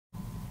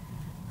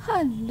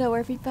Hello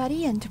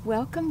everybody and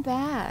welcome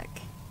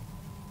back.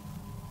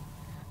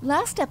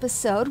 Last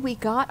episode we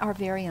got our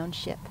very own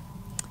ship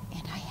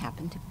and I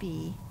happen to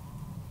be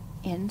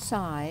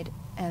inside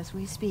as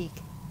we speak.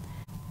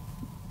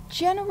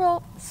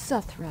 General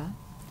SWTOR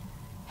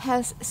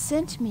has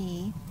sent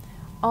me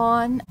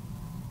on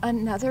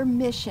another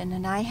mission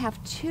and I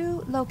have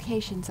two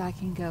locations I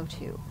can go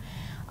to.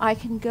 I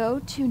can go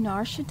to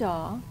Nar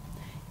Shaddaa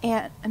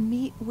and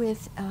meet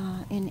with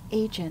an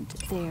agent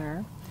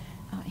there.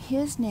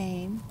 His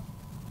name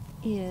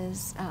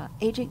is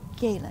Agent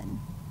Galen.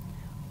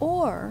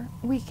 Or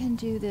we can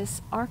do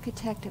this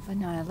Architect of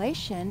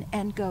Annihilation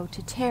and go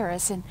to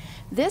Taris. And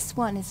this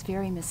one is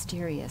very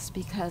mysterious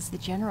because the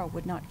General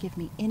would not give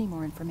me any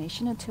more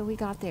information until we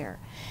got there.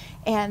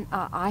 And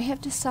I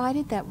have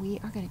decided that we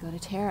are going to go to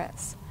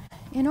Taris.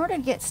 In order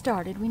to get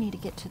started, we need to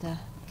get to the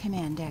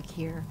command deck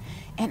here.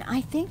 And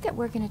I think that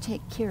we're going to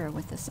take Kira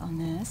with us on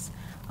this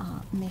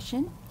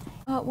mission.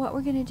 What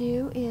we're going to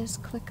do is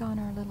click on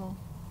our little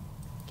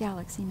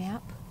galaxy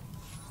map.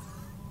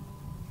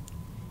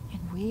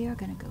 And we are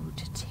going to go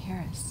to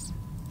Taris.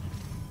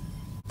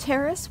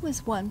 Taris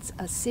was once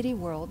a city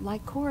world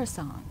like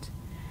Coruscant.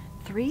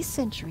 3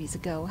 centuries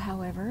ago,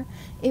 however,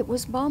 it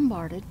was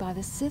bombarded by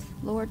the Sith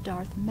Lord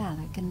Darth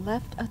Malak and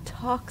left a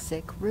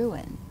toxic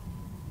ruin.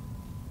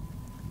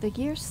 The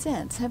years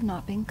since have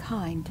not been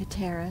kind to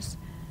Taris,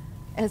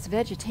 as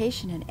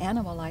vegetation and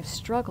animal life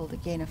struggle to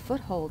gain a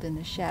foothold in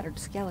the shattered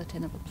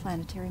skeleton of a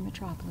planetary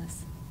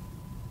metropolis.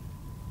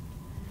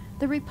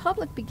 The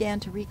Republic began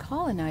to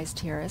recolonize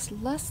Taris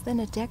less than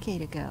a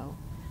decade ago,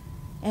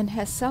 and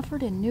has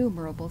suffered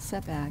innumerable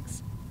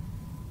setbacks,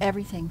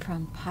 everything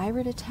from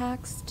pirate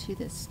attacks to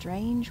the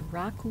strange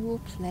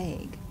Rakul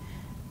plague.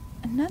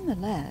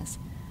 Nonetheless,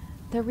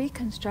 the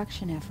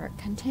reconstruction effort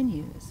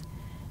continues,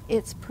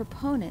 its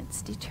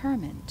proponents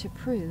determined to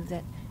prove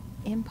that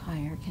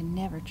Empire can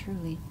never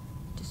truly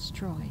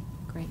destroy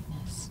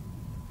greatness.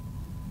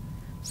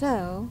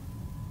 So,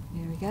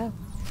 here we go.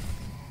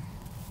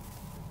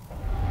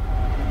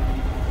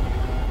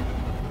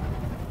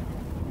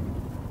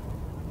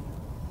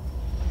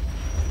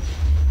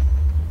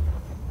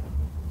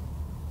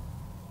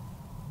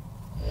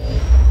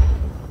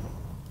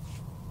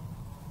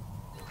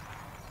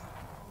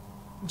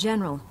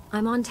 General,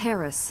 I'm on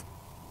Taris.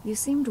 You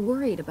seemed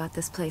worried about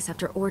this place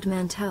after Ord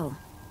Mantell.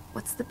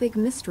 What's the big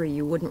mystery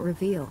you wouldn't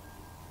reveal?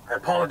 I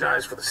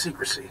apologize for the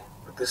secrecy,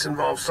 but this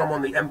involves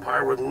someone the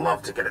Empire would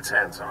love to get its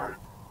hands on.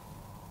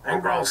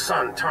 Angral's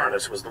son,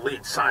 Taris, was the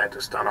lead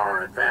scientist on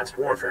our advanced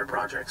warfare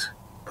projects.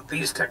 But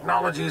these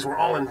technologies were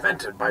all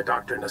invented by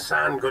Dr.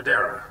 Nassan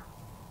Godera.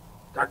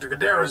 Dr.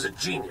 Godera is a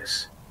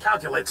genius.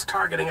 Calculates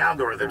targeting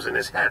algorithms in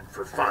his head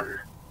for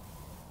fun.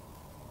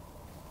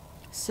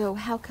 So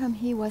how come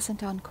he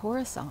wasn't on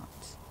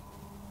Coruscant?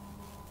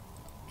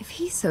 If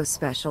he's so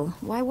special,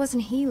 why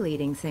wasn't he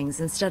leading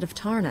things instead of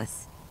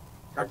Taris?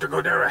 Dr.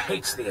 Godera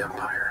hates the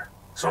Empire.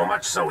 So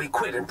much so he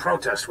quit in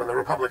protest when the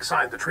Republic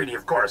signed the Treaty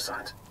of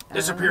Coruscant.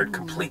 Disappeared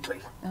completely.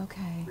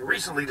 Okay. We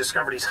recently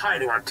discovered he's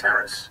hiding on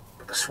Taris,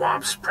 but the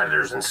swamps,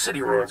 predators, and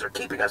city ruins are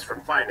keeping us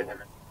from finding him.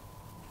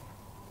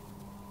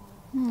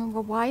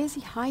 Well, why is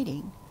he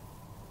hiding?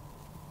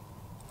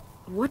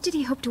 What did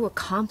he hope to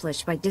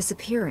accomplish by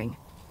disappearing?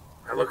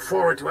 I look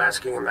forward to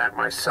asking him that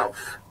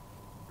myself.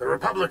 The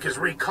Republic is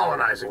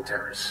recolonizing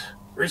Taris.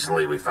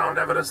 Recently we found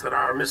evidence that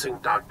our missing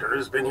doctor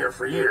has been here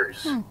for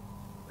years.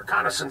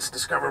 Reconnaissance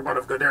discovered one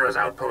of Godera's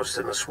outposts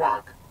in the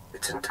swamp.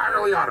 It's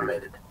entirely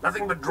automated.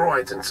 Nothing but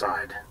droids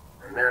inside.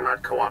 And they're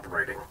not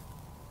cooperating.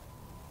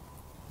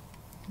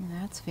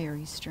 That's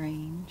very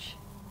strange.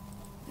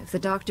 If the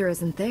doctor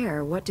isn't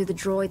there, what do the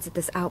droids at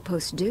this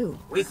outpost do?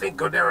 We think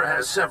Godera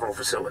has several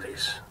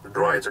facilities. The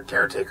droids are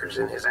caretakers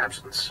in his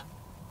absence.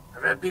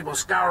 I've had people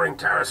scouring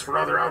Taris for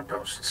other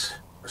outposts.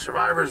 The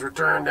survivors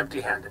returned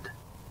empty-handed.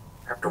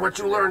 After what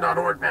you learned on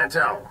Ord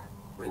Mantell,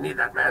 we need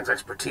that man's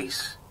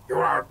expertise.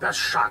 You're our best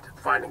shot at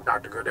finding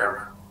Dr.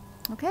 Godera.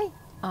 Okay,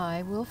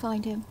 I will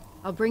find him.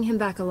 I'll bring him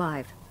back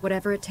alive,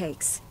 whatever it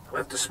takes. I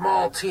left a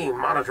small team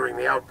monitoring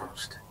the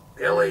outpost.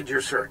 They'll aid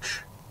your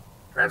search.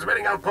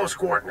 Transmitting outpost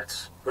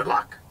coordinates. Good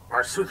luck.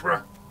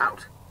 SWTOR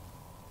out.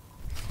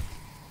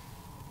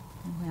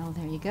 Well,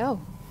 there you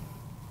go.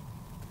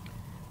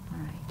 All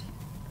right.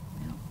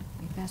 Well,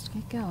 we best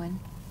get going.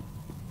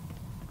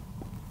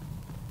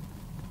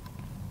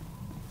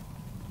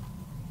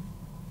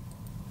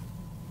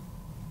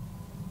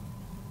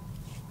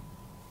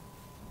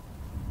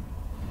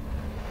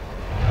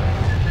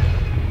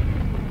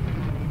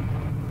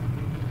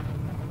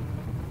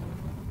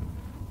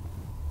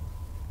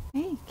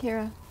 Hey,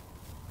 Kira.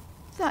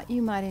 Thought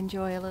you might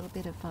enjoy a little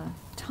bit of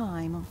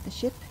time off the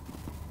ship.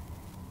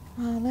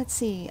 Let's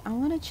see. I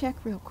want to check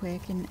real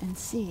quick and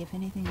see if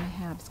anything I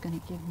have is going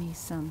to give me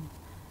some,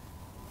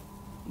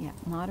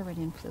 moderate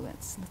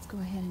influence. Let's go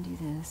ahead and do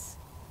this.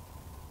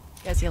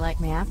 Guess you like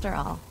me after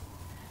all.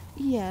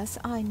 Yes,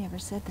 I never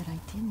said that I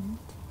didn't.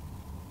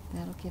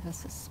 That'll give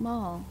us a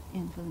small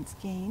influence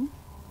gain.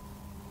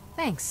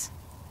 Thanks.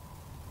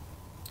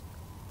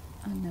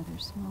 Another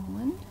small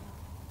one.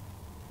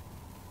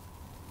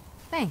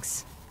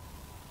 Thanks.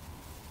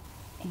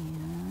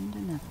 And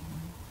another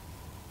one.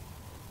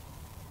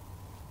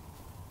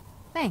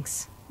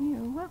 Thanks. You're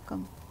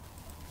welcome.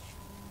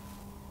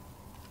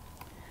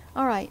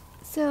 All right,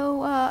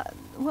 so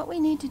what we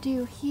need to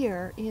do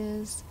here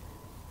is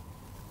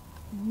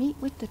meet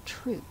with the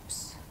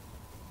troops.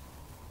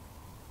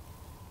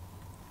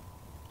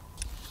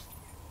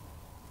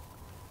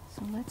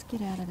 So let's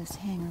get out of this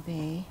hangar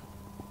bay.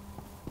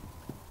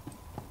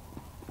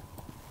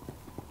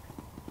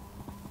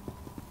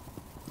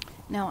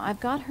 Now, I've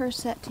got her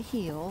set to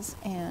heals,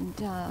 and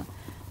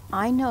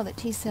I know that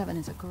T7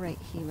 is a great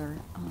healer.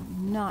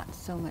 I'm not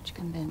so much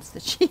convinced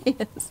that she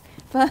is,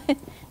 but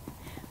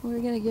we're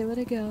going to give it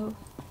a go.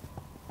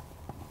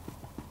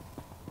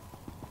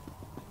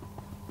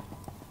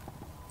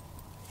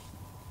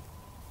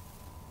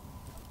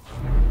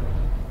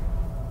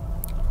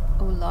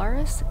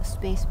 Olaris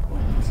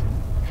Spaceport.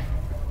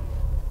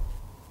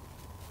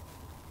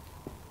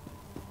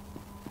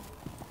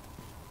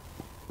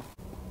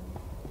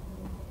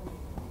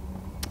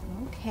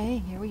 Okay,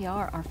 here we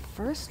are, our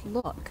first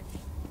look.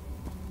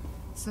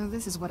 So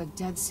this is what a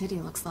dead city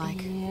looks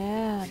like.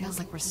 Yeah. Feels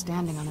like we're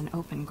standing on an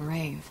open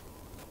grave.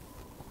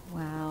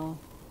 Wow.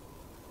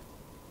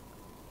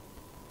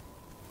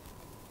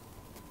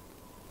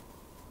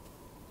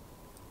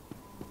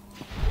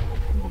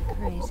 Pretty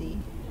crazy.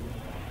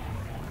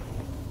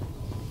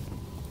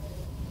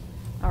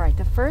 Alright,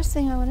 the first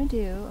thing I want to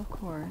do, of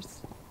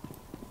course,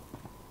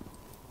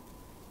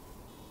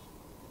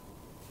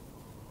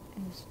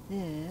 is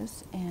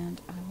this,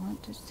 and I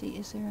want to see,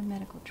 is there a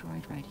medical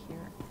droid right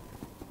here?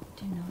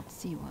 Do not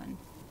see one.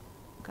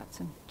 Got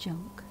some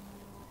junk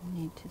I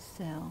need to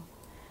sell.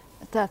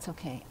 But that's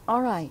okay.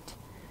 Alright,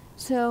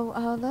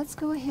 so let's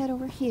go ahead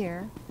over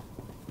here.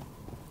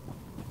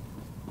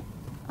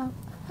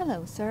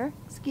 Hello, sir.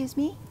 Excuse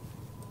me?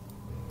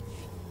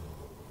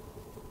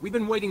 We've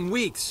been waiting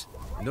weeks,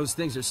 and those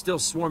things are still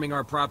swarming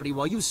our property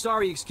while you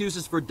sorry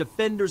excuses for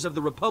defenders of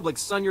the Republic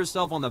sun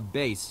yourself on the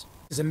base.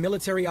 It's a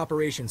military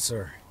operation,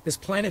 sir. This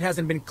planet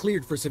hasn't been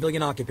cleared for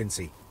civilian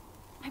occupancy.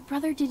 My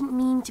brother didn't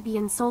mean to be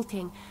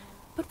insulting,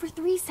 but for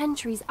 3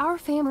 centuries our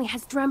family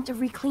has dreamt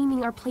of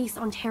reclaiming our place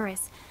on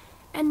Taris,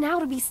 and now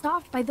to be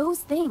stopped by those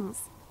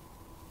things.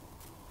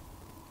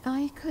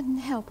 I couldn't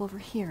help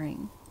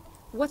overhearing.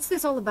 What's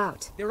this all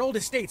about? Their old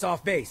estate's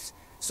off base,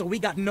 so we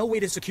got no way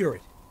to secure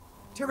it.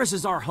 Taris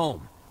is our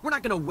home. We're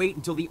not gonna wait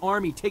until the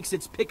army takes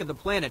its pick of the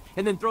planet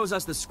and then throws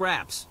us the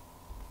scraps.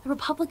 The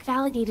Republic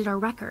validated our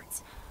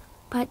records,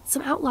 but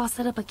some outlaws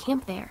set up a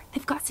camp there.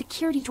 They've got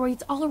security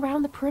droids all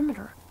around the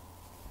perimeter.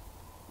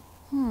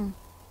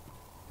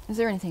 Is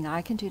there anything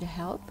I can do to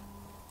help?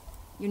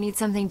 You need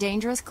something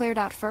dangerous cleared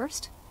out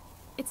first?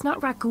 It's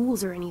not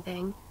raccoons or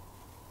anything.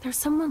 There's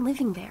someone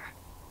living there.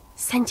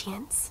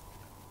 Sentience.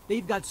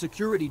 They've got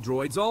security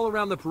droids all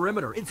around the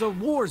perimeter. It's a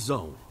war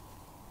zone.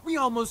 We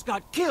almost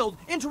got killed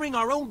entering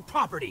our own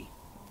property.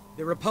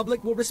 The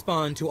Republic will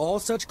respond to all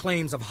such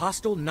claims of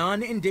hostile,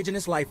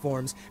 non-indigenous life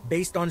forms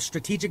based on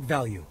strategic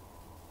value.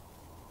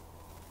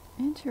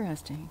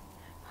 Interesting.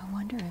 I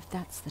wonder if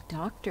that's the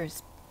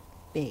doctor's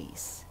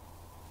base.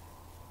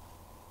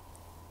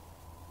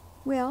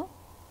 Well,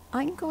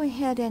 I can go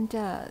ahead and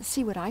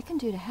see what I can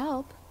do to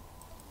help.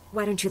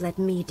 Why don't you let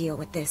me deal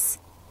with this?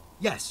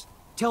 Yes,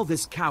 tell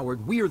this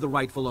coward we're the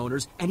rightful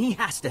owners and he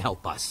has to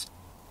help us.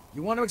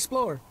 You want to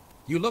explore?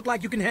 You look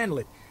like you can handle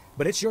it,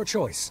 but it's your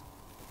choice.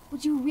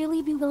 Would you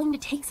really be willing to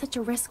take such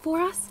a risk for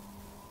us?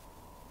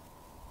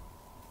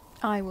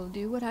 I will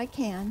do what I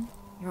can.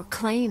 Your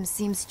claim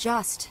seems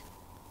just.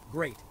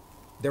 Great.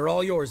 They're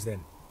all yours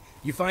then.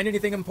 You find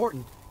anything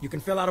important, you can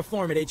fill out a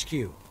form at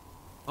HQ.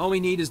 All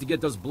we need is to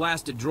get those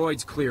blasted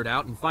droids cleared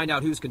out and find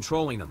out who's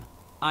controlling them.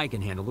 I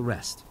can handle the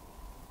rest.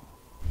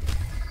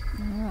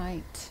 All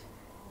right.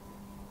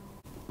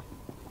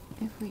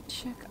 If we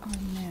check our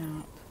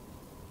map,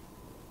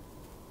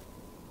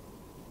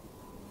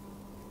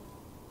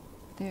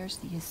 there's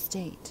the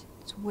estate.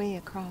 It's way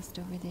across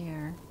over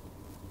there.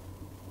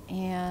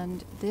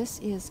 And this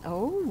is,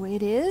 oh,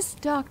 it is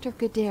Dr.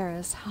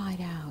 Godera's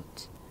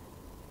hideout.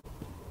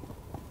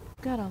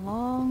 Got a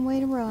long way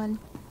to run.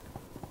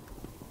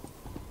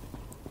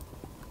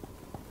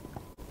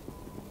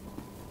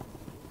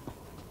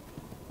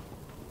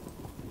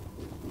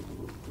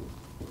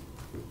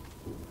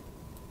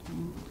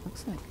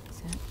 Looks like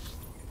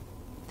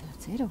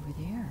that's it over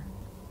there.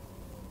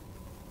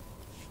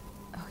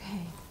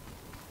 Okay.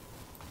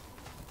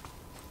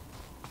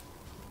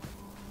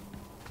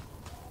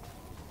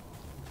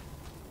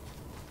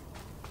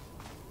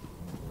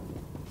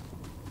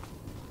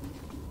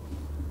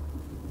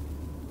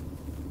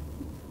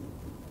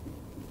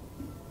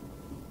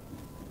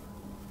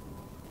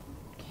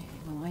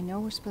 Well, I know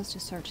we're supposed to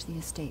search the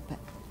estate, but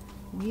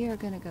we are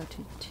going to go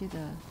to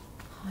the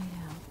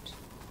hideout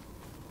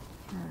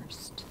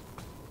first.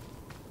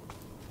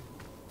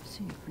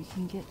 See if we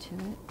can get to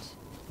it.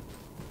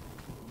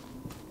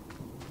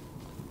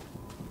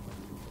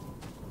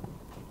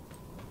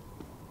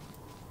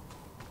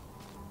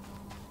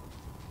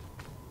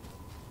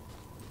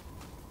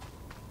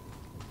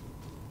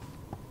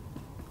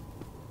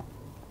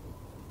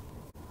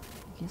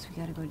 Guess we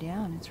gotta go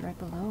down. It's right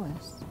below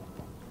us.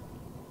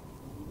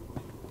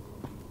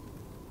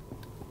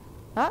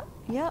 Ah,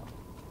 yep.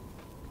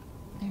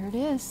 There it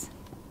is.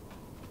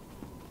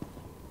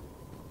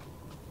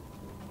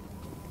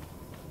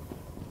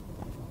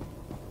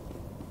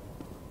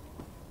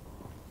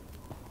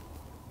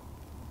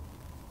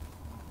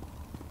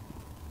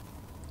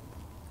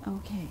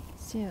 Okay,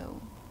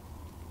 so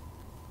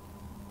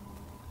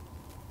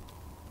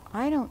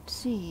I don't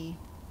see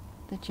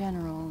the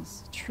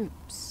general's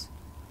troops.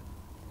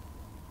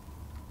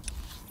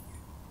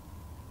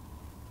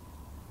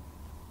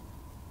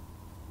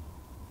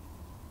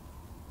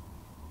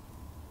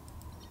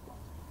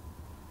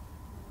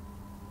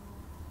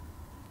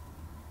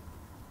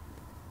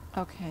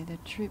 Okay, the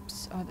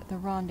troops are the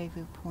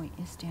rendezvous point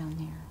is down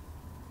there.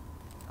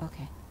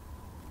 Okay.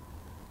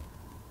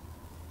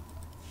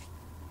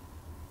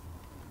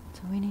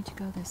 So we need to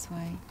go this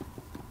way.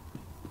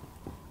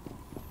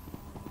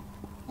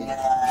 You're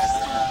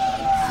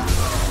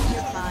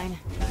fine.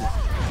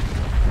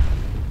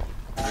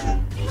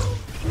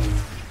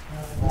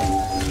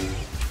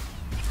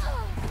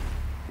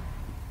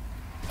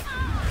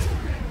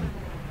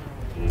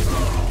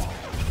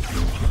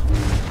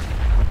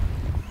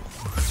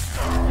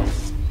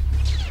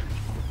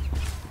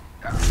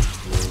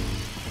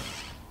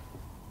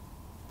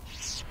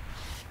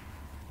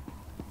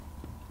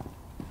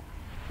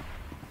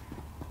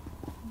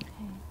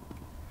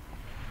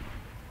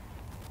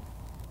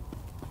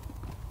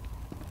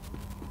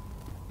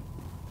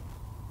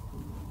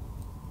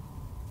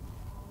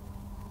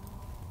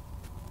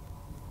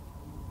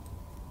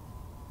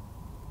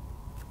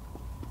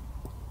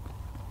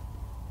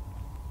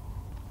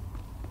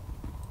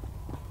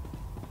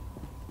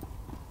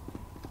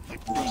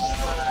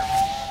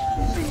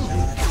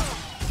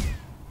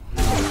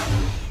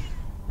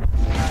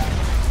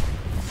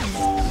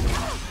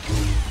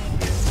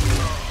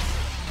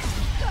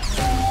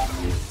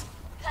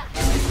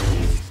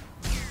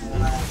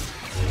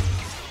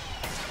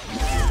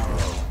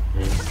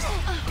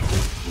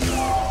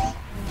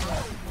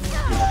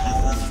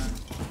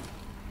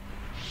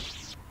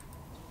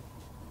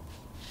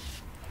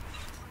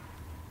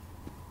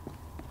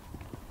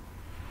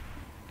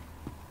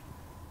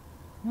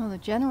 No, the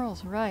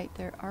general's right.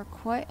 There are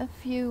quite a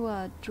few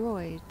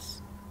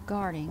droids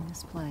guarding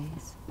this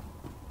place.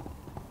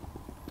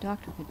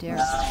 Dr.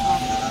 Godera's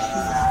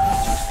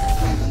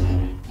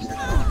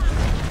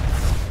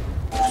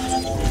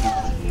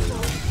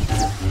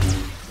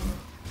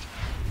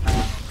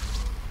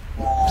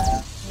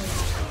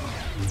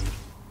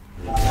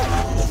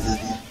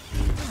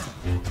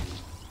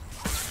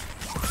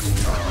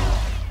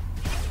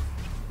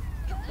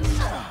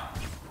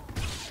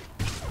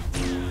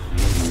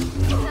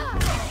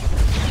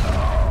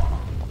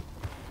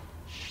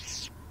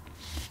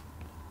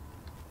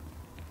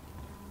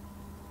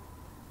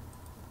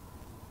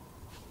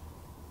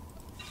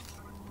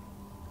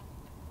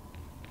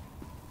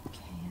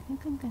I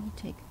think I'm going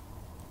to take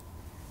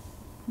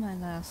my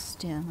last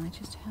stem. I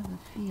just have a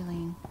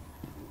feeling.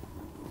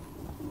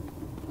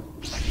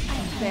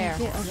 There,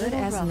 good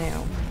as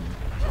new.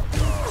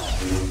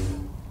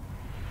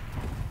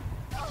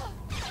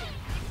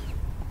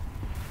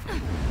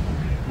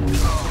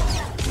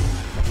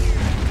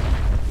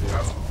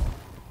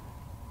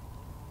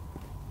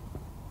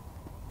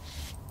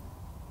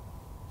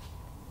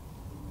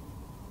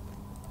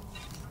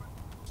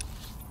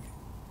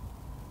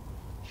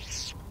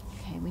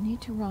 Okay, we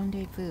need to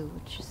rendezvous,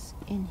 which is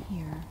in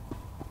here.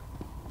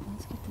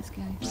 Let's get this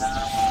guy.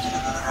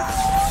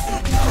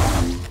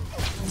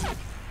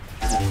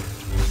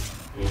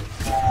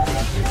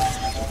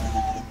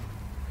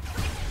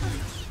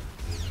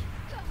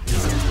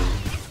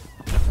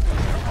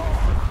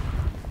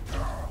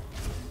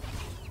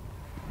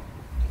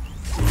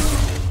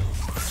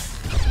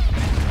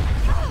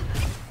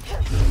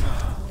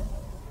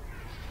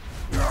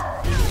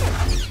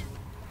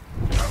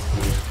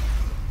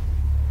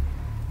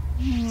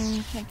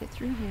 Can't get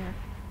through here.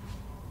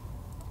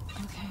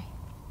 Okay.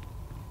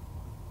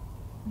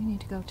 We need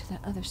to go to the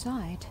other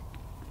side.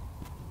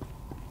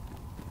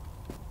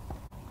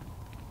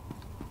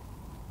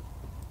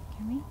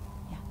 Can we?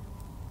 Yeah.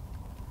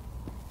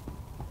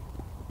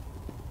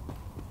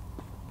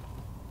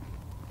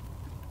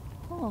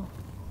 Oh.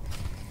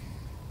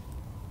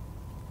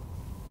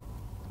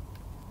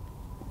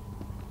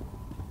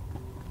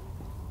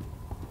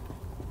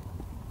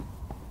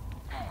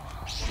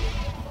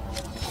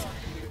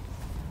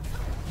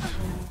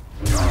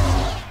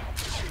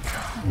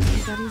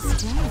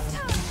 Everybody's dead.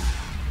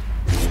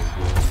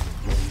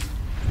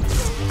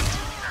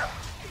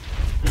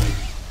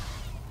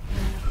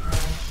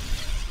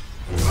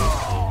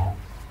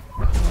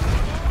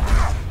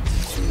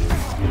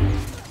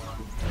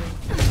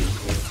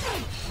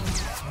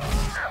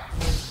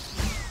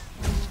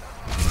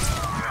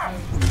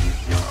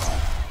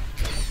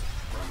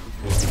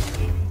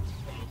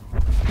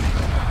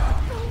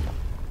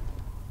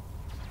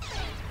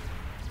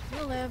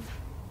 You'll live.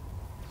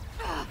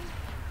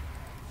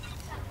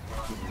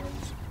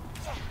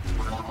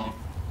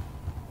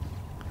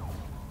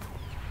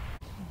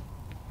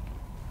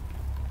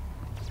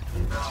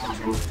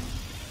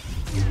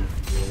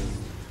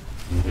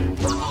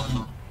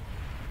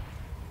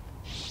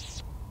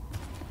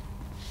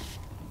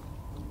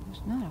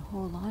 There's not a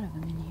whole lot of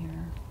them in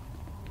here.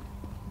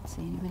 Let's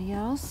see, anybody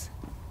else?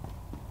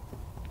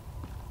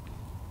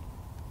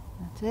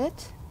 That's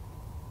it?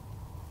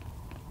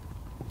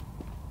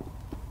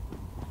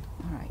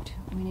 Alright,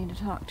 we need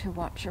to talk to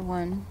Watcher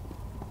 1.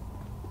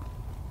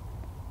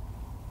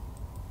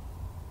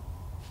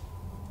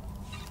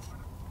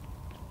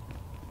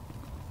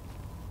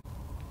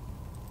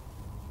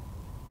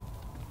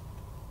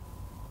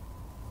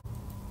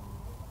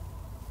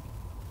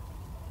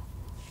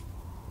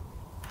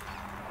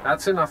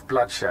 That's enough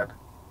bloodshed.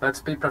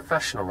 Let's be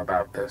professional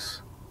about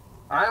this.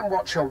 I am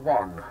Watcher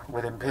 1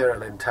 with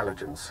Imperial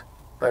Intelligence.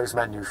 Those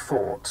men you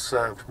fought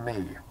served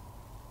me.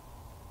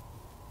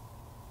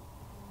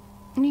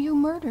 You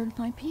murdered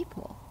my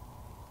people.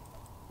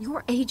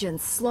 Your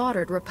agents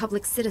slaughtered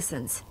Republic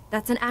citizens.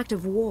 That's an act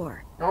of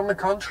war. On the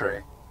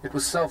contrary, it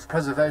was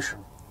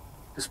self-preservation.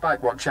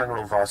 Despite what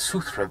General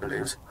SWTOR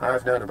believes, I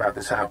have known about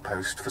this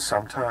outpost for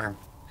some time.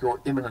 Your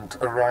imminent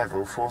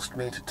arrival forced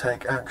me to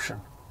take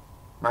action.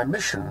 My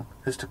mission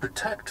is to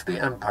protect the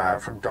Empire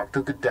from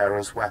Dr.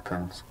 Godera's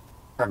weapons.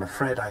 I'm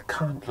afraid I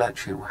can't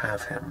let you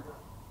have him.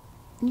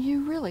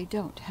 You really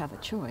don't have a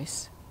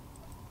choice.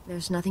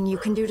 There's nothing you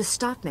can do to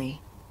stop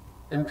me.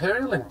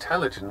 Imperial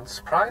Intelligence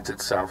prides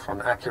itself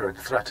on accurate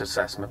threat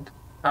assessment.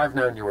 I've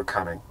known you were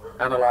coming,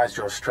 analyzed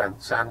your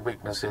strengths and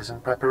weaknesses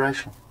in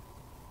preparation.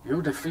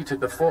 You defeated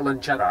the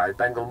fallen Jedi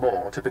Bengal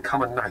Moore to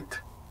become a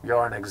knight.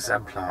 You're an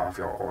exemplar of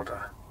your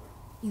order.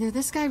 Either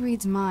this guy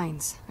reads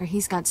minds, or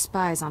he's got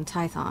spies on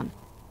Tython.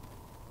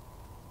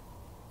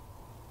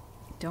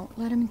 Don't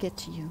let him get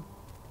to you.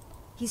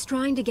 He's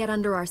trying to get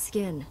under our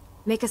skin,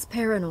 make us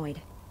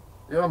paranoid.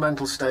 Your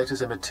mental state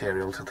is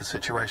immaterial to the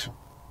situation.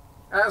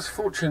 As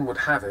fortune would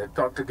have it,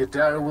 Dr.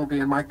 Godera will be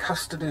in my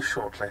custody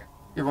shortly.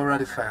 You've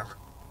already failed.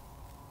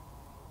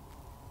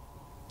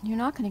 You're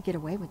not going to get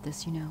away with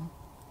this, you know.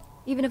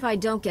 Even if I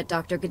don't get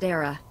Dr.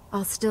 Godera,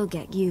 I'll still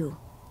get you.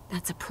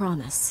 That's a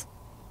promise.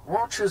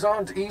 Watchers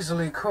aren't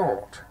easily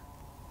caught.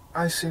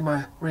 I see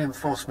my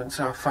reinforcements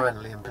are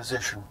finally in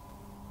position.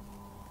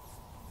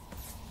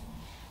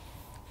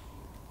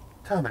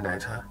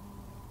 Terminate her.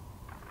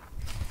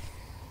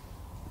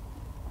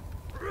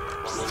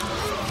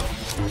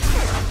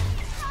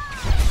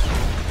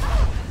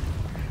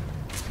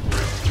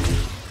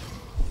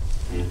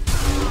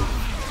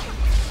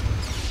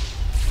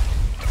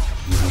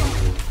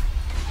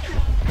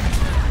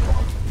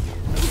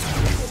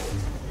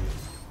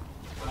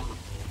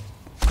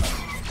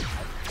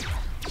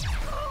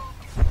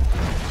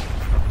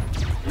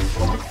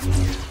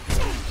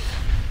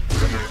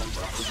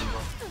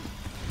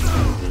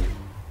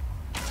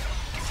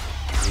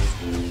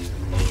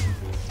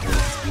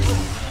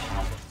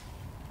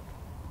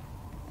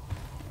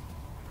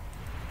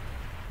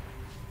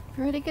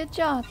 Pretty good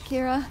job,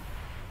 Kira.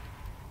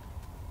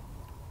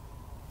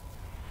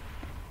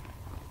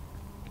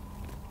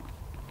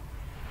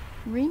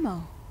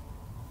 Remo.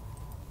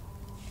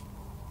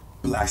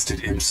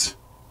 Blasted imps.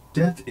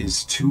 Death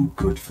is too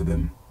good for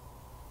them.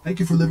 Thank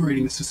you for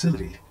liberating this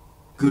facility.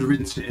 Good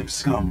riddance to imp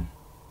scum.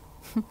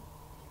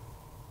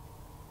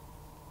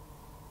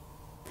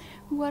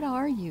 What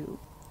are you?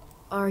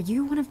 Are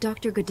you one of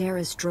Dr.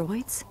 Godera's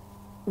droids?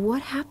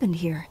 What happened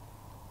here?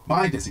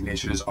 My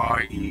designation is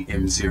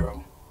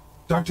REM0.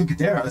 Dr.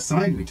 Godera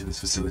assigned me to this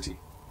facility.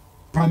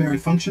 Primary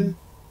function?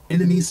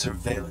 Enemy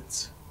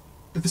surveillance.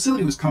 The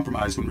facility was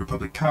compromised when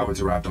Republic cowards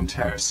arrived on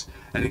Taris,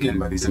 and again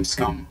by these imp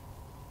scum.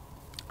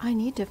 I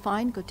need to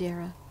find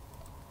Godera.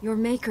 Your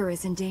maker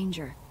is in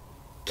danger.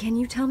 Can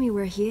you tell me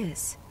where he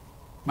is?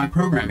 My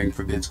programming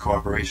forbids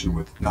cooperation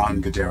with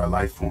non-Godera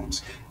life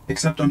forms,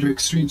 except under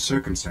extreme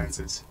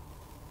circumstances.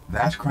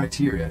 That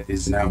criteria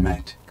is now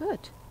met.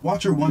 Good.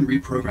 Watcher 1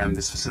 reprogrammed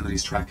this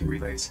facility's tracking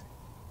relays.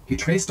 He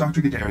traced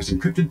Dr. Godera's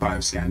encrypted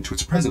bioscan to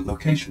its present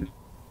location.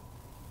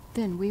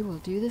 Then we will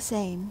do the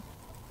same.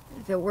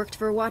 If it worked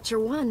for Watcher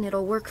 1,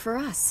 it'll work for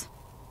us.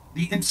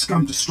 The imp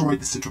scum destroyed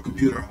the central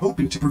computer,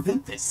 hoping to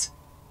prevent this.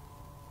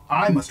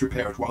 I must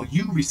repair it while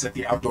you reset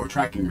the outdoor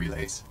tracking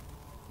relays.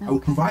 Okay. I will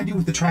provide you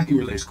with the tracking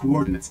relay's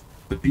coordinates,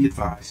 but be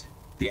advised,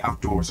 the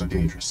outdoors are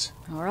dangerous.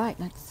 All right,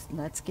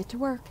 let's get to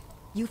work.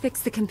 You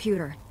fix the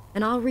computer,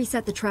 and I'll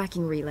reset the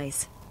tracking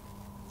relays.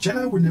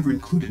 Jedi were never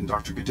included in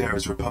Dr.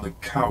 Godera's Republic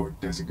coward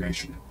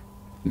designation.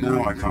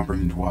 Now I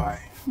comprehend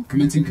why.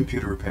 Commencing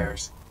computer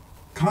repairs.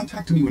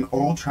 Contact me when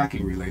all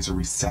tracking relays are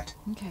reset.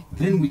 Okay.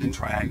 Then we can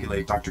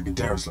triangulate Dr.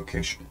 Godera's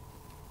location.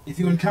 If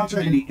you encounter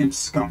any imp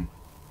scum,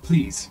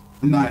 please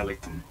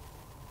annihilate them.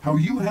 How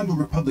you handle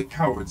Republic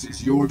cowards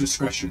is your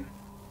discretion.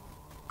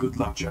 Good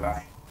luck,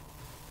 Jedi.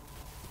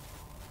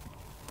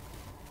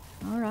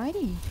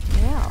 Alrighty,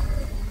 yeah.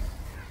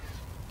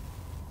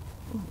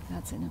 Ooh,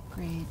 that's an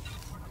upgrade.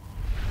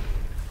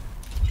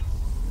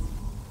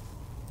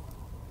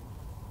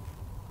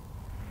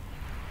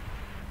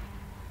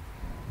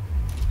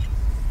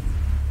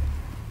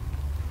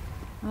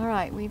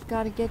 Alright, we've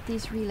got to get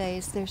these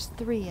relays. There's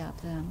 3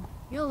 of them.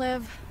 You'll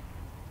live.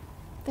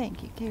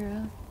 Thank you,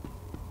 Kira.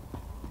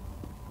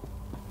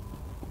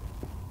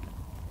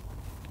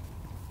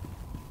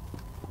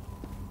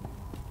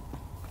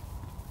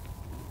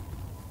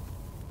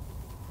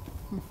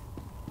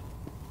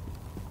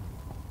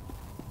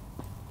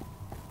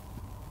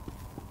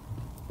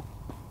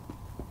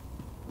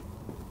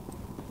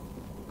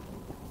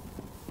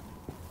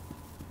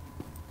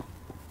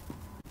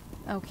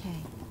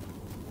 Okay.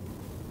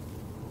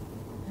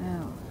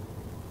 Oh.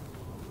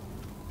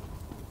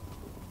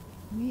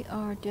 We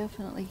are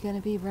definitely going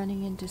to be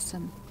running into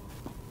some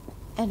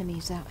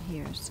enemies out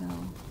here, so...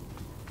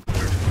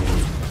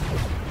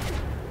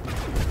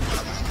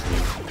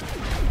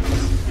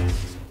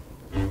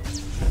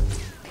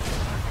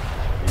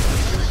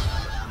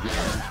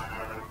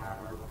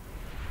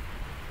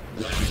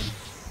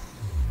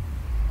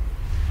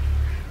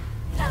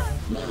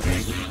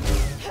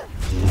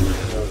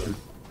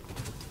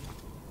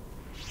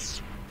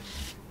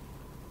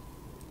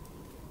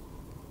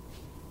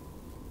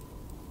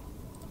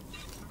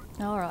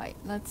 Alright,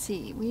 let's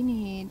see. We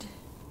need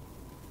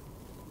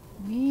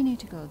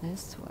to go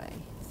this way.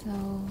 So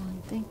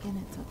I'm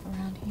thinking it's up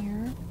around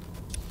here.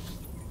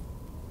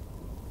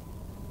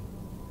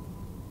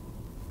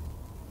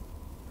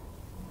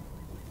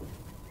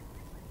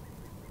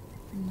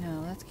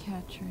 No, that's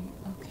capturing.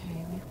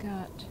 Okay, we've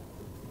got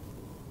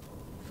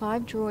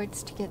 5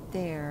 droids to get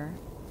there.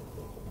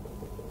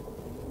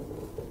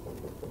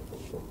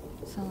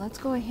 So let's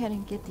go ahead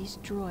and get these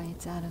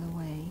droids out of the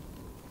way.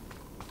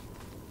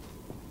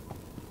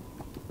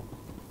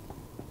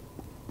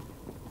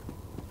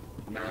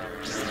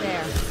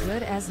 There,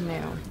 good as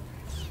new.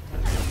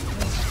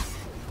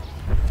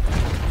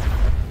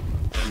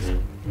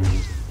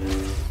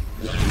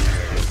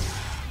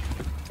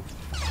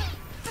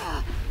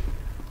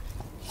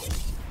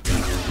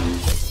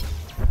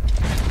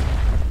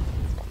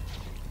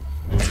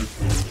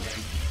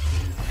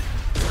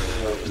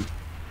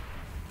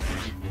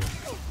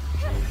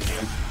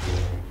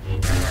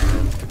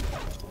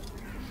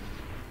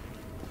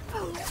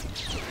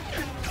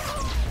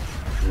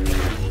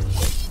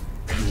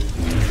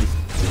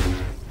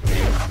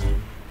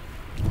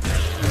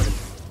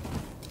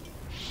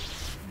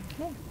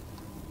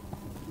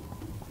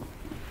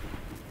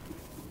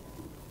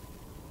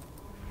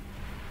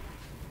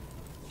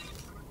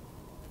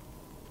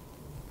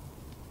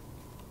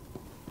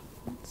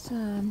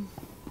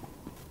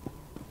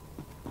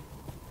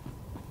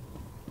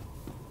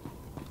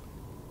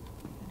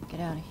 Get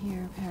out of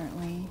here,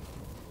 apparently.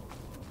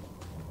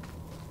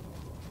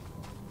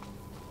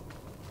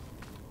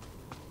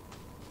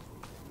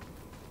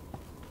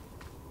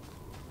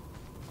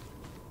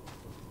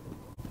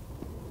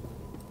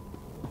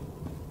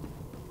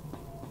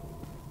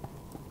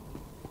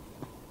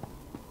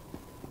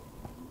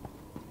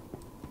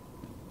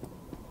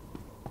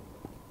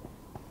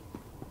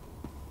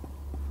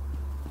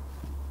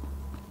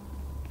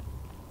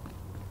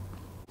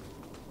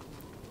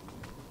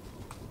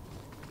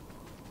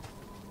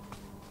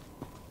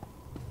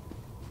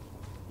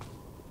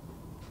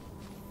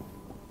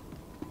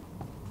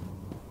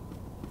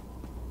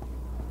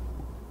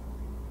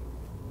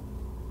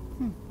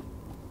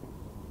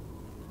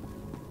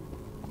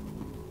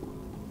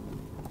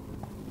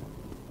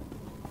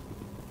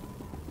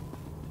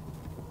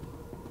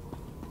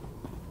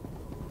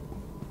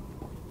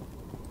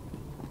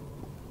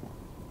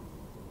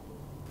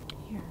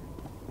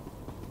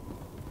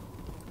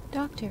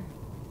 Doctor.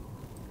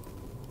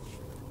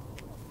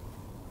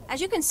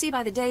 As you can see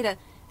by the data,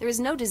 there is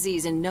no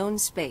disease in known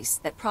space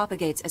that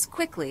propagates as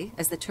quickly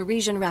as the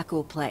Tarisian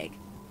Rakul plague.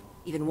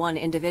 Even one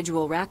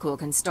individual Rakul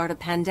can start a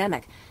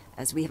pandemic,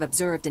 as we have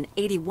observed in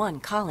 81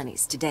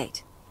 colonies to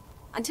date.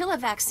 Until a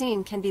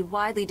vaccine can be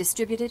widely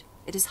distributed,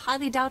 it is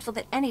highly doubtful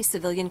that any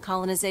civilian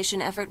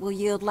colonization effort will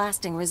yield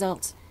lasting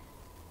results.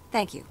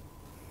 Thank you.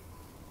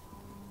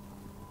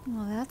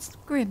 Well, that's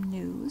grim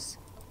news.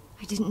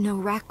 I didn't know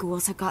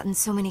Rakuls had gotten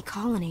so many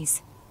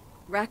colonies.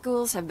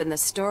 Rakuls have been the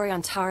story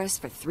on Taris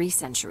for 3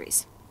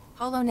 centuries.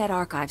 HoloNet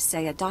archives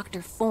say a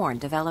Dr. Thorne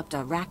developed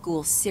a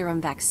Rakul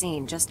serum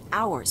vaccine just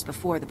hours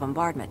before the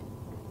bombardment.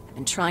 I've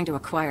been trying to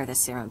acquire the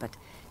serum, but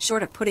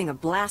short of putting a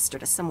blaster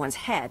to someone's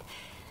head,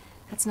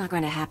 that's not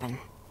going to happen.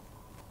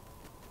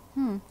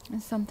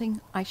 Is something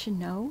I should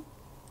know?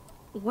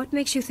 What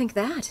makes you think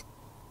that?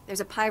 There's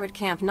a pirate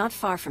camp not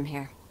far from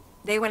here.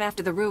 They went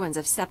after the ruins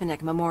of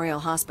Sepanik Memorial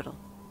Hospital.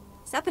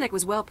 Sepanik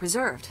was well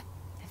preserved.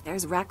 If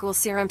there's Rakul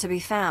serum to be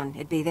found,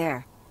 it'd be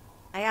there.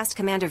 I asked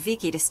Commander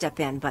Viki to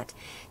step in, but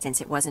since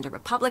it wasn't a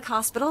Republic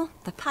hospital,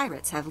 the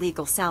pirates have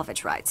legal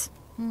salvage rights.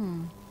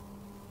 Well,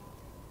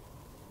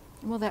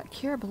 that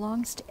cure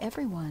belongs to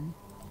everyone.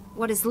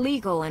 What is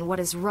legal and what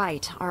is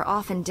right are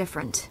often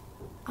different.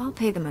 I'll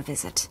pay them a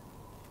visit.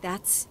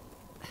 That's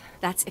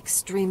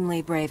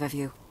extremely brave of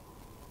you.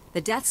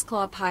 The Death's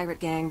Claw pirate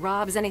gang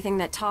robs anything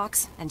that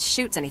talks and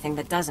shoots anything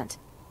that doesn't.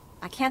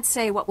 I can't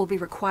say what will be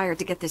required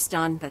to get this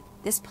done, but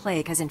this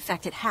plague has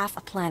infected half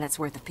a planet's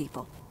worth of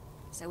people.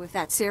 So if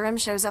that serum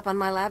shows up on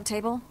my lab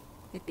table,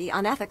 it'd be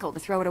unethical to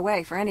throw it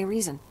away for any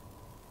reason.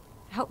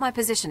 I hope my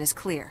position is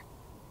clear.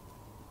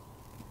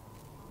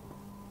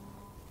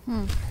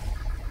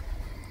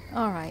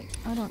 Alright,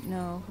 I don't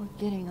know. We're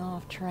getting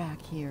off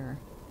track here.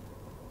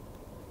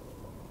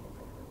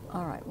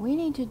 Alright, we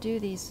need to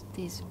do these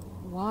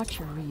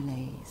watcher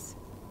relays.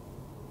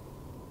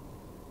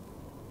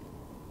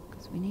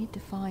 We need to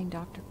find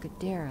Dr.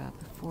 Godera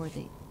before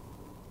the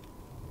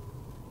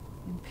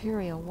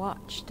Imperial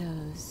Watch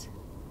does.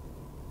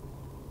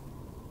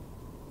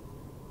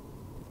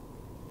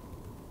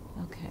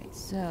 Okay,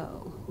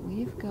 so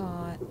we've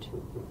got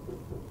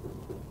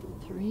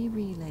 3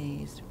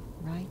 relays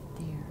right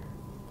there.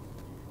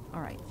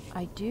 Alright,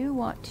 I do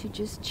want to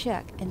just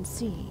check and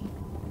see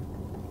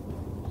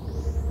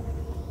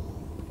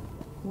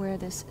where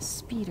this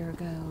speeder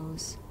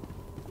goes.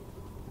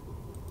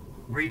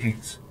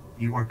 Greetings.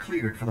 You are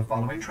cleared for the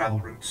following travel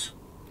routes.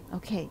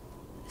 Okay,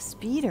 the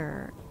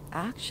speeder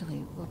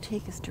actually will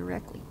take us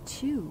directly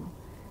to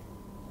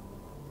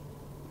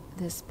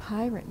this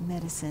pirate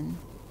medicine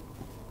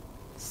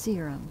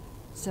serum.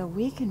 So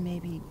we can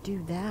maybe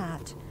do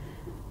that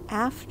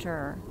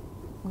after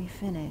we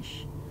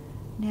finish.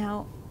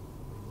 Now,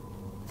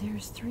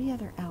 there's 3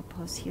 other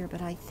outposts here,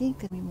 but I think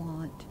that we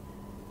want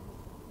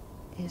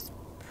is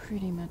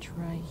pretty much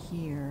right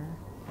here.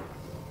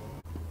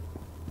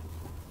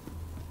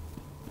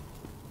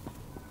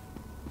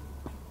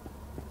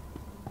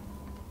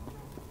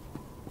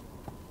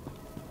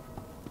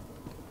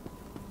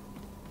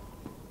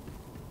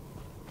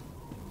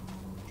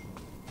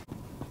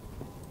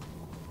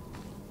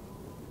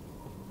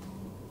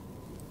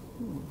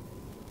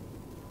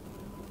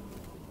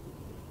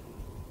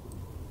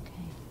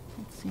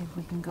 See if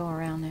we can go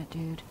around that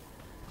dude.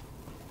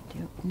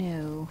 Don't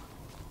know.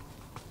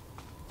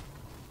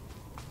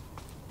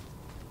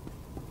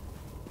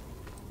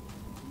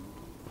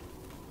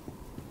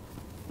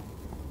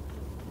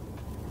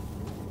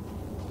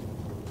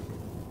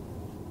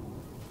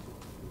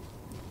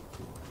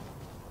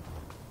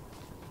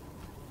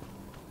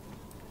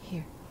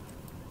 Here.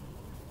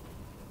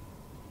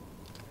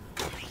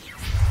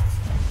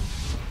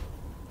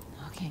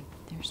 Okay,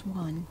 there's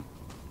one.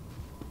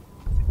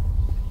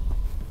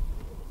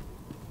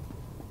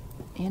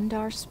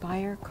 Endar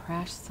Spire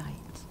crash site.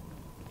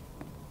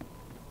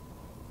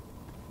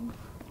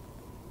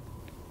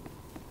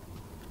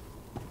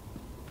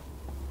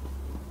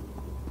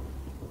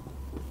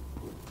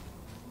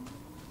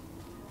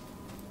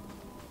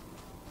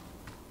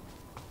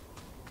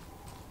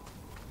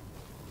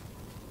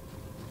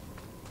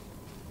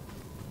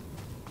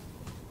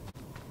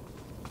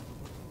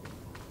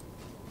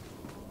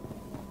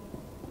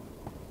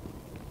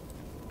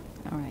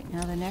 All right,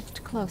 now the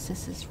next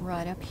closest is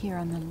right up here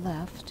on the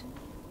left.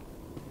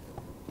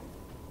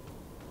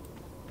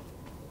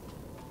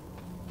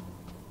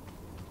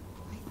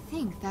 I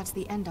think that's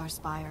the Endar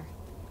Spire.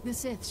 The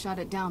Sith shot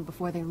it down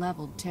before they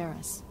leveled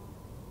Taris.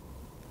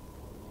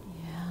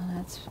 Yeah,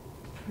 that's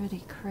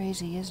pretty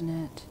crazy, isn't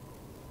it?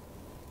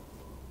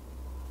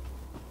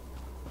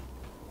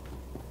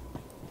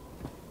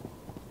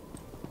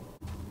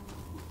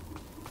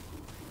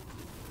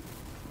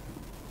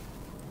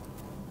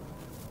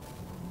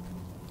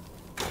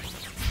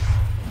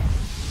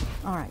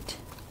 Alright,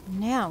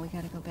 now we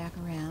gotta go back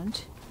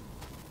around,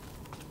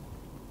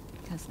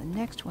 because the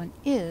next one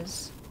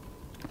is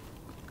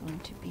going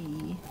to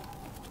be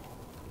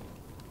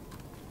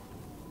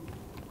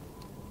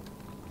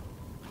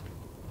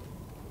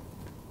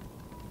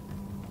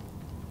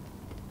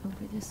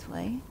over this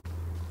way.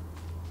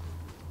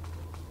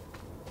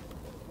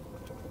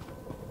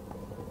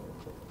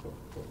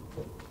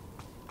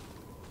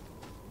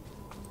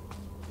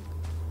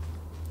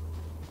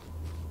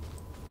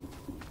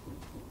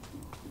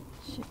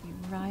 Should be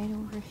right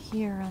over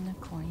here on the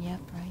corner. Yep,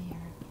 right here.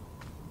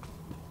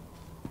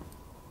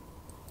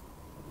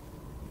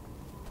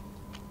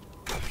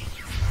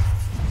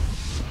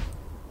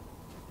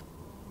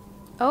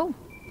 Oh.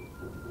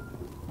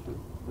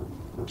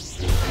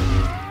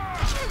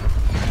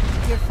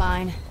 You're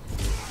fine.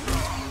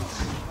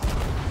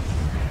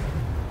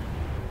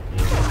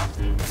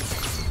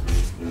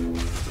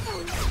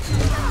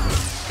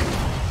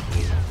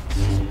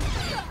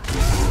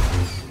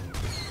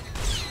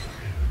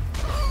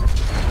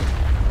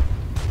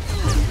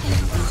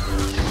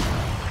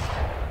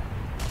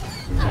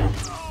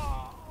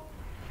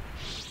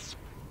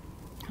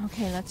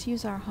 Okay, let's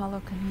use our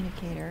holo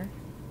communicator.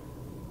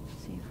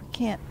 See if we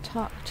can't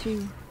talk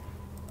to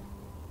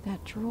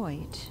that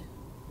droid.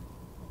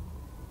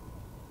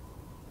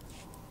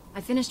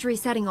 I finished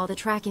resetting all the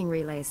tracking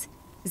relays.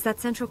 Is that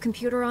central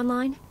computer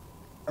online?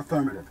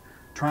 Affirmative.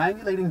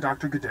 Triangulating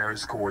Dr.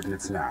 Godera's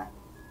coordinates now.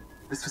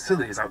 This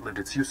facility has outlived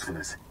its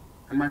usefulness,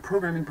 and my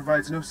programming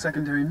provides no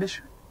secondary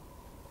mission.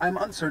 I am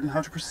uncertain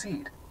how to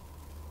proceed.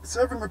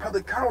 Serving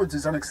Republic cowards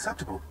is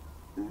unacceptable,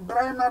 but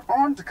I am not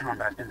armed to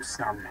combat imp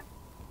scum.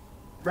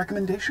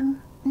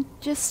 Recommendation?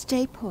 Just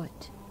stay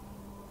put.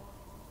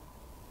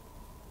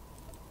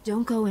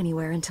 Don't go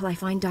anywhere until I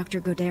find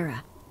Dr.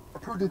 Godera. A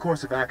prudent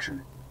course of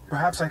action.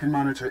 Perhaps I can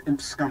monitor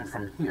imp scum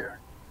from here.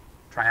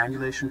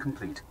 Triangulation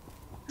complete.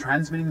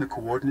 Transmitting the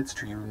coordinates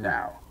to you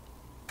now.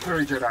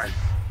 Hurry, Jedi.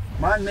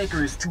 My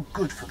maker is too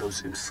good for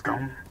those imp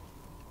scum.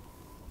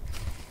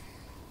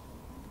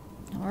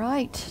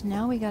 Alright,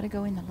 now we gotta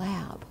go in the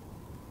lab.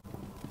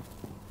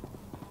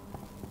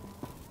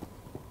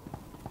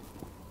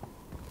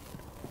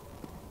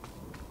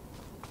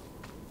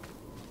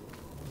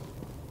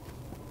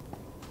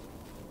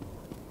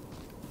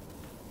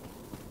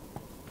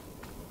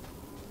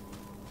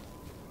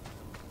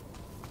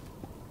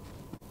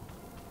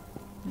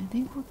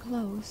 think we're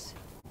close.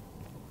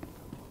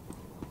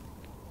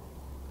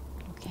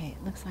 Okay,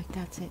 it looks like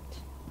that's it.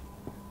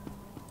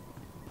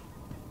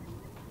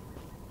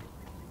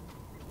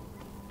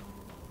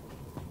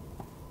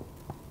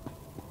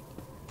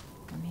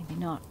 Or maybe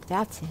not.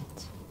 That's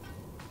it.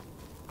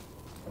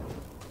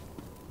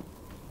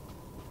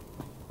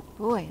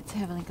 Boy, it's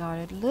heavily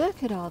guarded.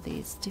 Look at all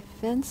these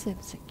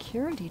defensive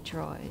security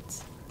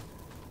droids.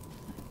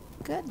 My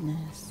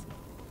goodness.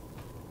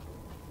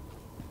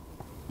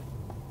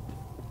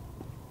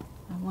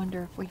 I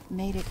wonder if we've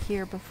made it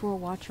here before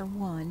Watcher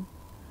 1.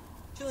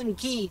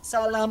 Junki,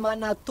 salamat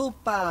na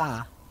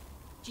tupa.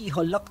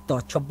 Jiholokto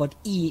chobot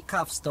I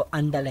kafsto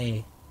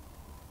andale.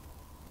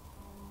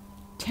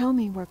 Tell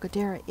me where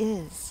Godera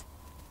is.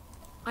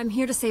 I'm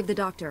here to save the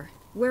doctor.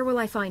 Where will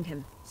I find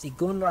him?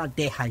 Sigunra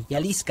deha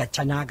yaliska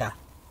chanaga.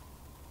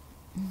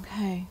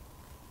 Okay.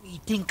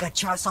 Itinka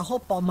cha sa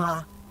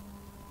hopoma.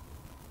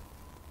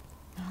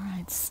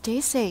 Alright,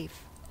 stay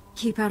safe.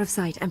 Keep out of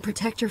sight and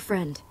protect your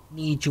friend.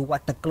 Need you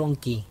what the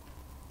klonky.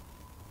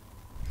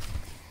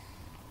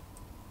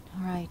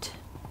 Alright.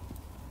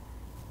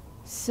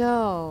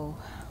 So,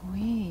 we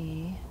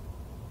need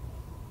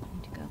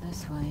to go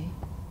this way.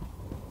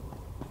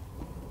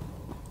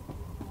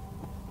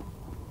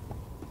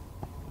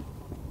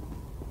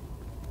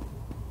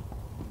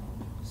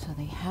 So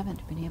they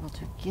haven't been able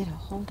to get a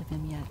hold of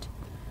him yet.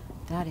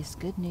 That is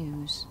good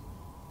news.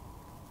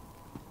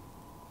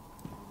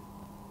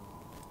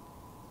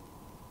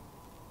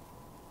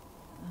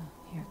 Oh,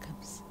 here it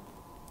comes.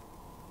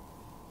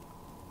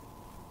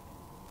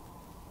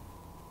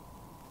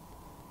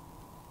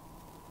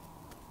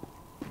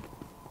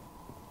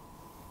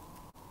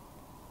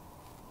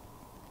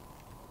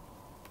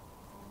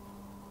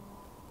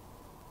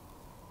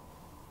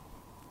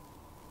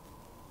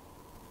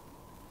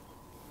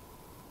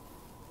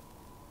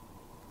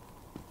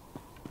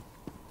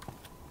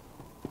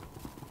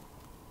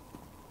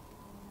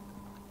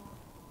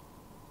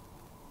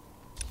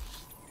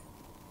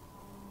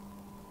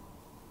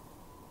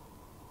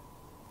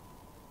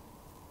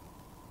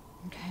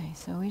 Okay,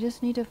 so we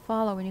just need to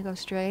follow. When you go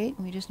straight,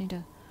 we just need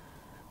to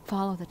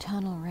follow the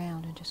tunnel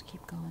around and just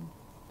keep going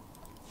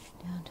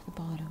down to the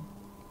bottom.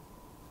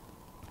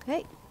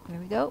 Okay, there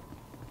we go.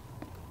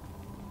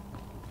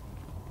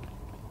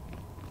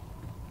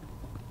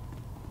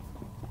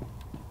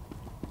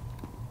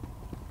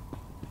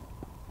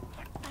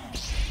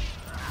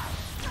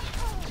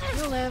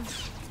 You'll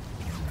live.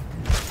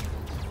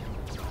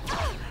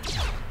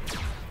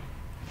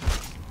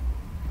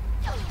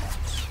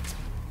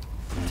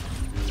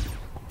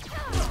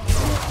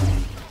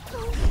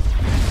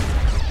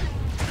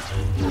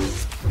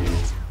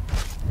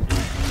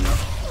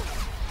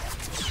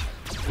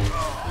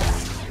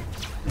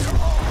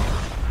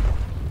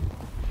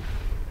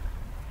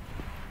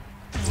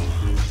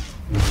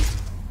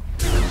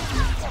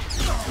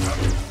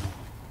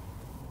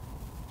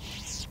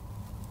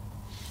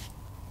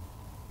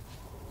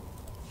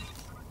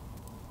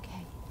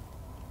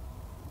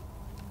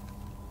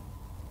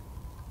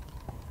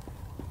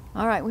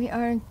 Alright, we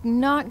are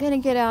not gonna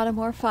get out of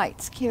more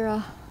fights,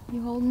 Kira.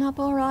 You holding up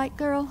alright,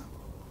 girl?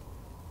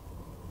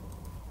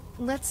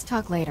 Let's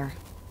talk later.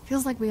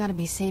 Feels like we ought to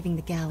be saving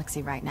the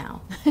galaxy right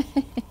now.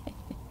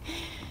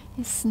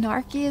 As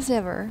snarky as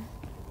ever.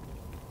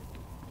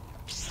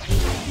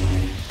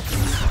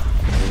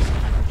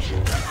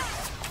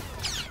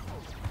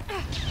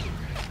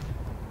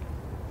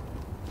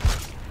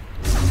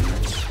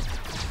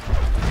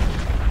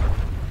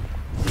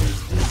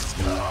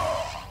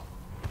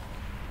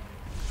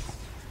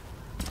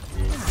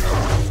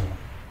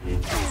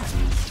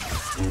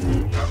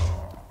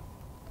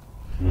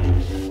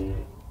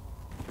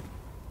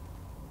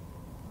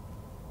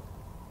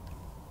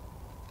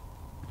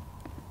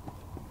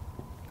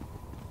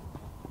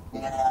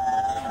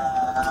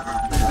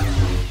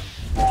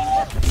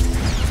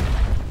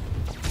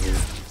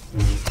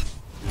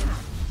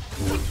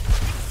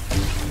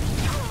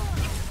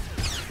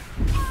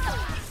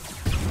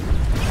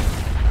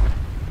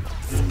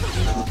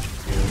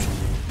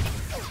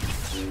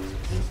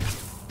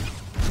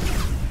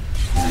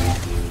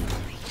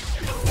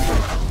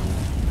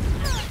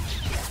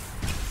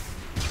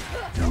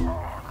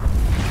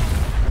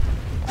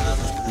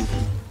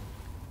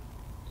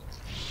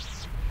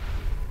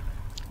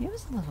 It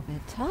was a little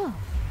bit tough.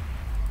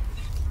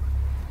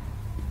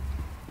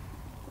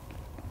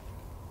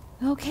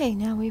 Okay,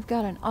 now we've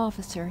got an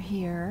officer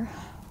here.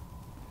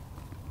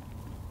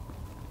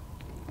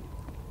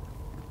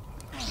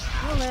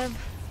 We'll live.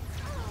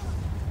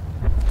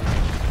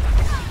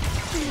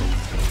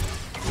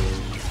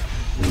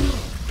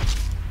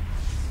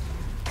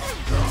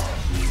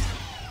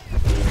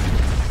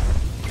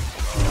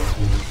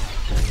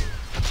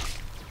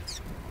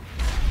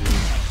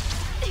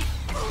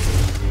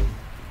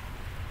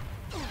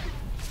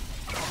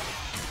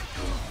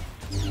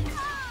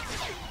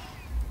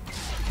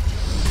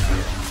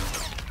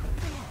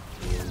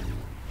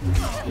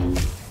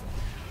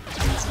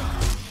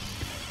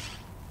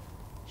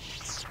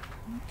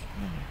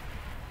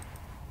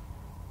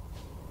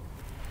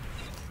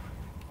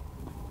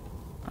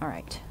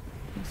 Alright.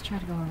 Let's try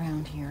to go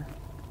around here.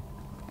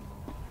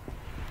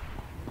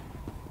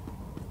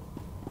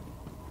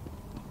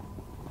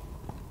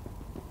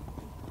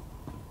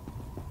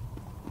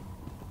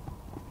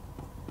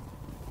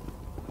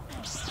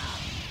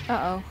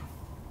 Uh-oh.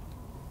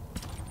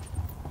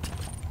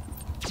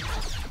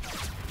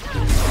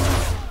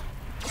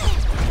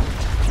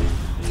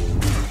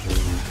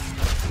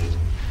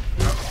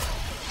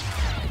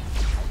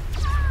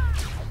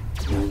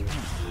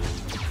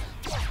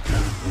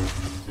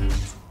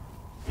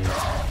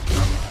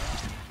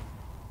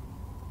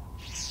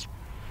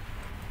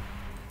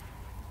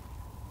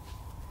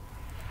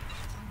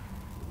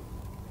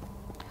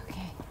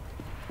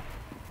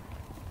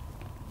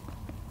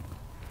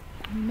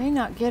 We may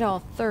not get all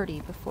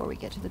 30 before we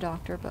get to the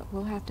doctor, but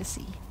we'll have to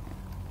see.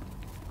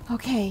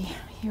 Okay,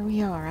 here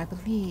we are, I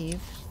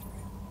believe.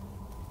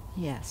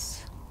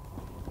 Yes.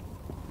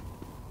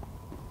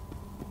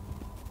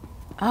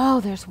 Oh,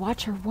 there's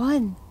Watcher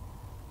 1.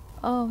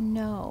 Oh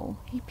no,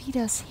 he beat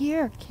us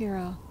here,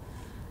 Kira.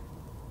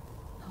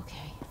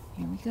 Okay,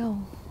 here we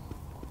go.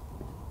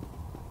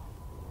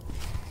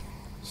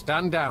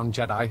 Stand down,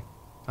 Jedi.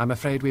 I'm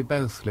afraid we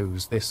both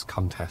lose this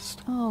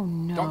contest. Oh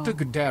no. Dr.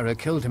 Godera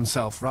killed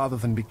himself rather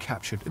than be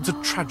captured. It's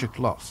a tragic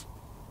loss.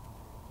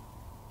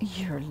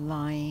 You're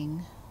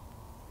lying.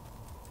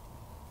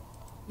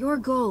 Your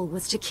goal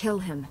was to kill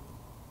him.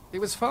 He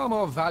was far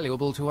more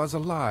valuable to us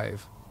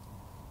alive.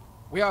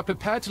 We are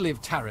prepared to leave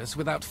Taris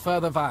without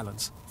further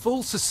violence.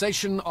 Full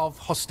cessation of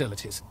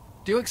hostilities.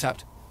 Do you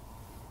accept?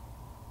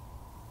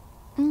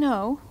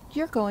 No,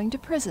 you're going to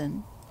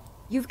prison.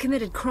 You've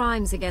committed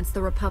crimes against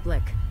the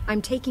Republic.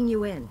 I'm taking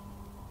you in.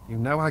 You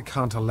know I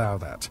can't allow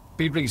that.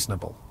 Be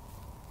reasonable.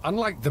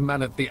 Unlike the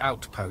men at the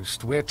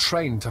outpost, we're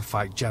trained to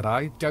fight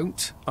Jedi.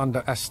 Don't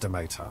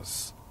underestimate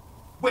us.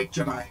 Wait,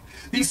 Jedi.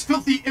 These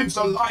filthy imps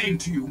are lying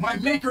to you. My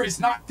Maker is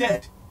not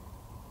dead.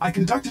 I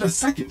conducted a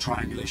second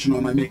triangulation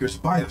on my Maker's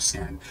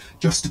bioscan,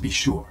 just to be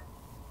sure.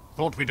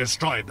 Thought we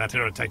destroyed that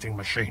irritating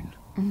machine.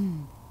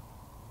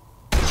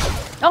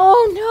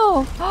 Oh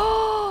no!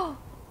 Oh!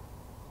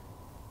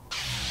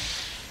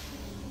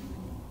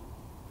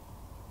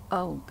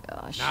 Oh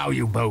gosh. Now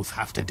you both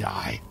have to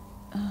die.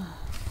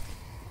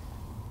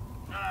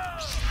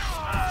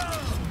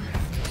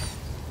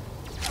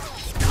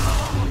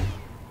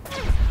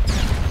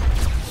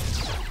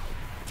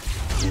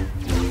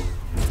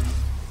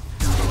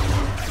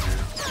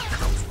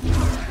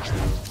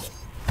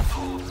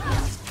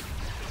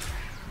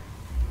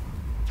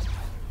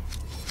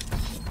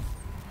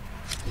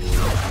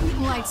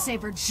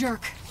 Lightsaber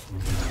jerk.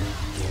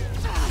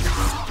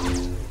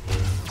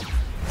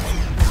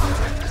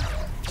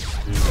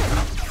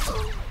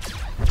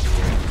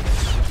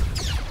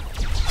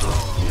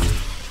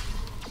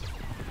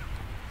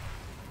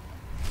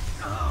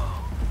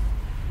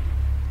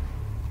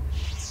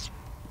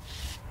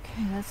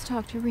 Okay, let's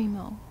talk to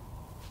Remo.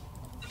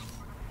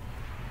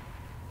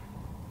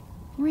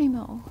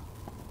 Remo.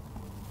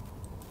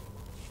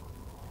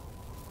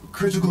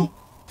 Critical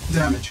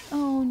damage.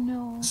 Oh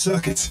no.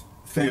 Circuits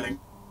failing.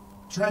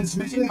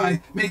 Transmitting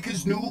my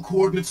Maker's new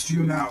coordinates to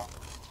you now.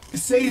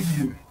 Save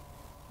him.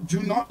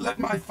 Do not let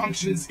my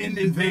functions end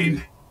in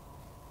vain.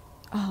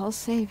 I'll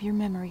save your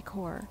memory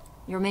core.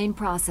 Your main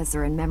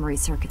processor and memory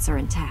circuits are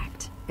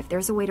intact. If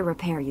there's a way to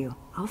repair you,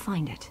 I'll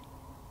find it.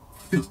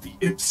 Filthy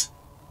imps.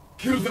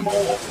 Kill them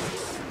all.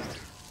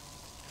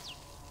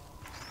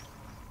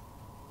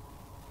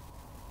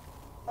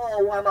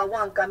 O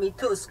wamawanka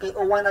mituski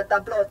o wana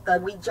tablota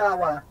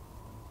wijawa.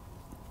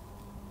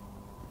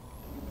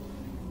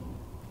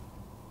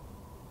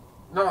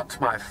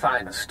 Not my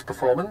finest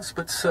performance,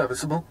 but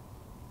serviceable.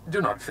 Do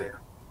not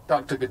fear.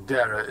 Dr.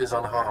 Godera is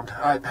unharmed.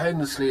 I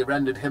painlessly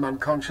rendered him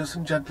unconscious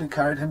and gently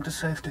carried him to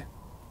safety.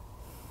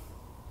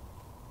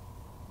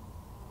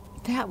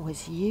 That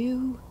was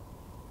you?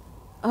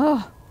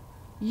 Oh,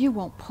 you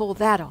won't pull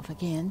that off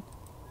again.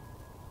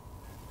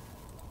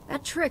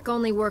 That trick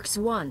only works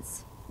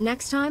once.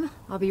 Next time,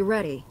 I'll be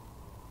ready.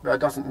 There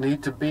doesn't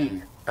need to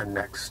be a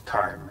next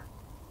time.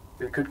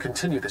 We could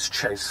continue this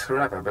chase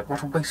forever, but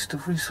what a waste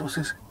of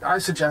resources. I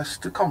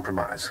suggest a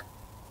compromise.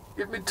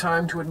 Give me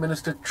time to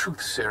administer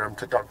truth serum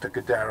to Dr.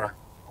 Godera.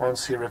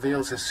 Once he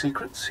reveals his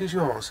secrets, he's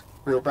yours.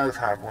 We'll both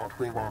have what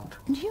we want.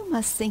 You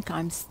must think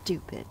I'm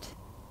stupid.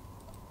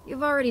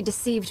 You've already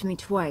deceived me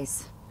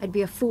twice. I'd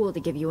be a fool to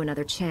give you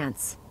another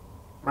chance.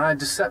 My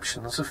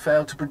deceptions have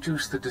failed to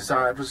produce the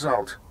desired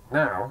result.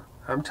 Now,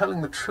 I'm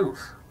telling the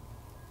truth.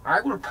 I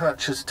will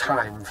purchase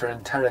time for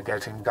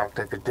interrogating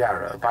Dr.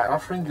 Godera by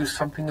offering you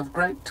something of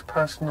great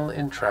personal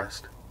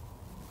interest.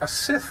 A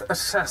Sith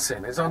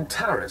assassin is on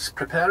Taris,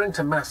 preparing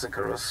to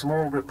massacre a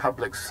small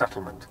Republic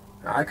settlement.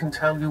 I can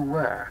tell you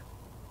where.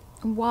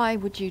 Why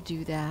would you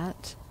do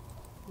that?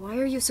 Why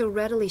are you so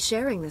readily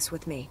sharing this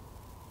with me?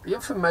 The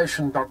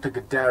information Dr.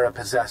 Godera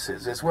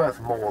possesses is worth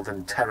more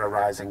than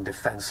terrorizing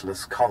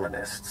defenseless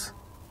colonists.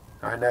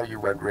 I know you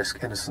won't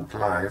risk innocent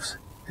lives.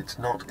 It's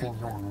not in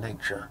your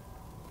nature.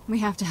 We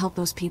have to help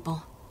those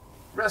people.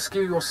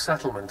 Rescue your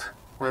settlement.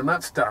 When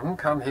that's done,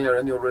 come here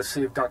and you'll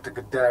receive Dr.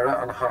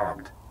 Godera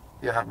unharmed.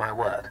 You have my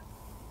word.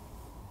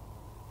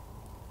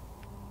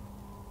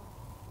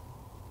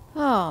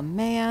 Oh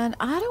man,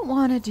 I don't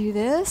want to do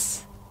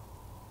this.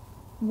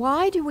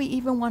 Why do we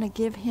even want to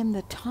give him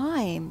the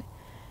time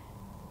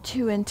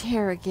to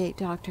interrogate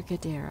Dr.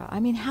 Godera?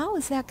 I mean, how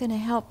is that going to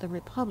help the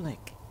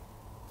Republic?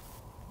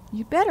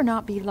 You better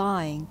not be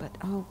lying, but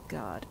oh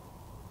God.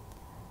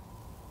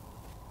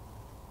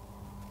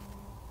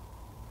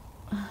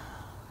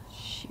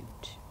 Shoot.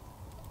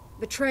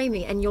 Betray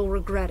me and you'll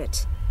regret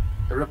it.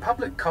 The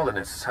Republic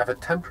colonists have a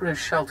temporary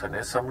shelter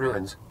near some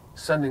ruins,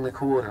 sending the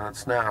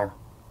coordinates now.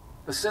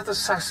 The Sith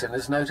assassin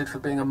is noted for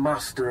being a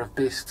master of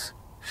beasts.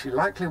 She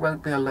likely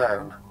won't be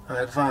alone. I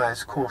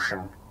advise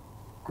caution.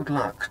 Good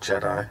luck,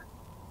 Jedi.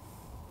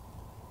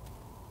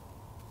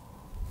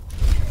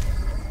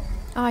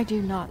 I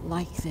do not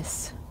like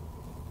this.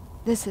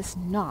 This is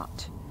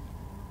not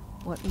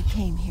what we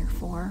came here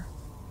for.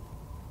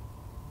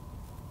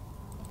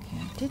 Okay,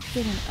 I did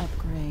get an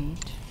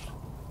upgrade,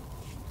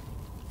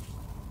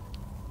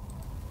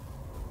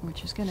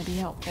 which is going to be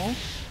helpful.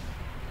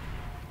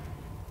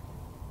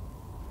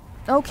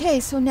 Okay,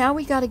 so now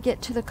we got to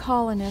get to the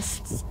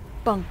colonists'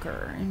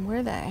 bunker. And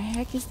where the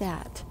heck is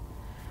that?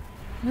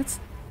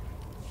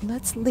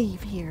 Let's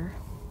leave here,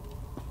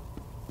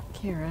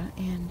 Kara,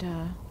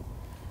 and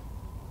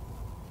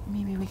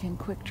maybe we can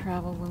quick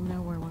travel. We'll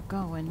know where we're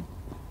going.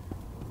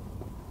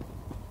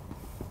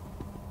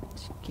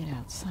 Let's get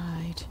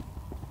outside.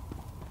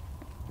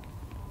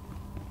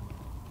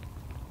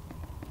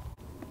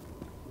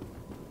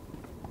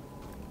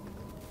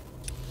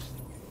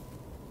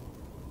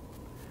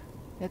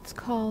 It's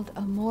called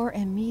a more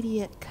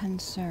immediate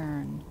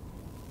concern.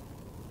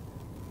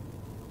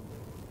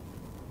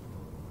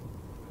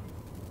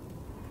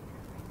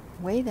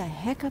 Way the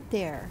heck up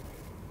there.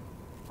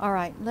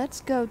 Alright,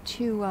 let's go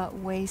to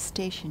Way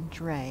Station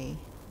Dre.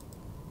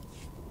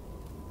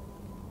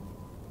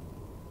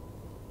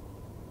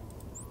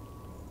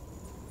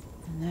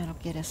 And that'll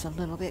get us a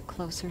little bit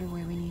closer to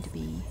where we need to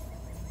be.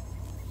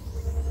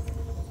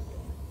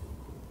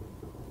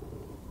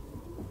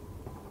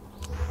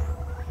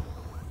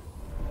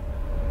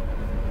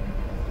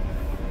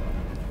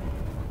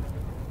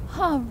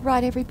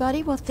 Alright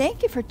everybody, well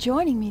thank you for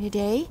joining me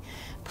today.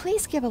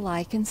 Please give a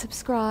like and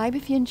subscribe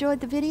if you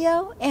enjoyed the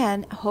video,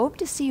 and hope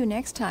to see you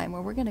next time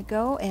where we're going to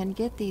go and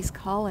get these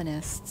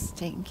colonists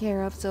taken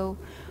care of so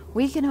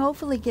we can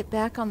hopefully get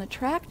back on the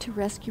track to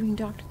rescuing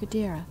Dr.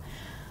 Godera.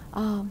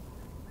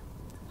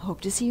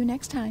 Hope to see you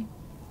next time.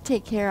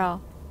 Take care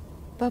all.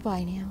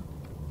 Bye-bye now.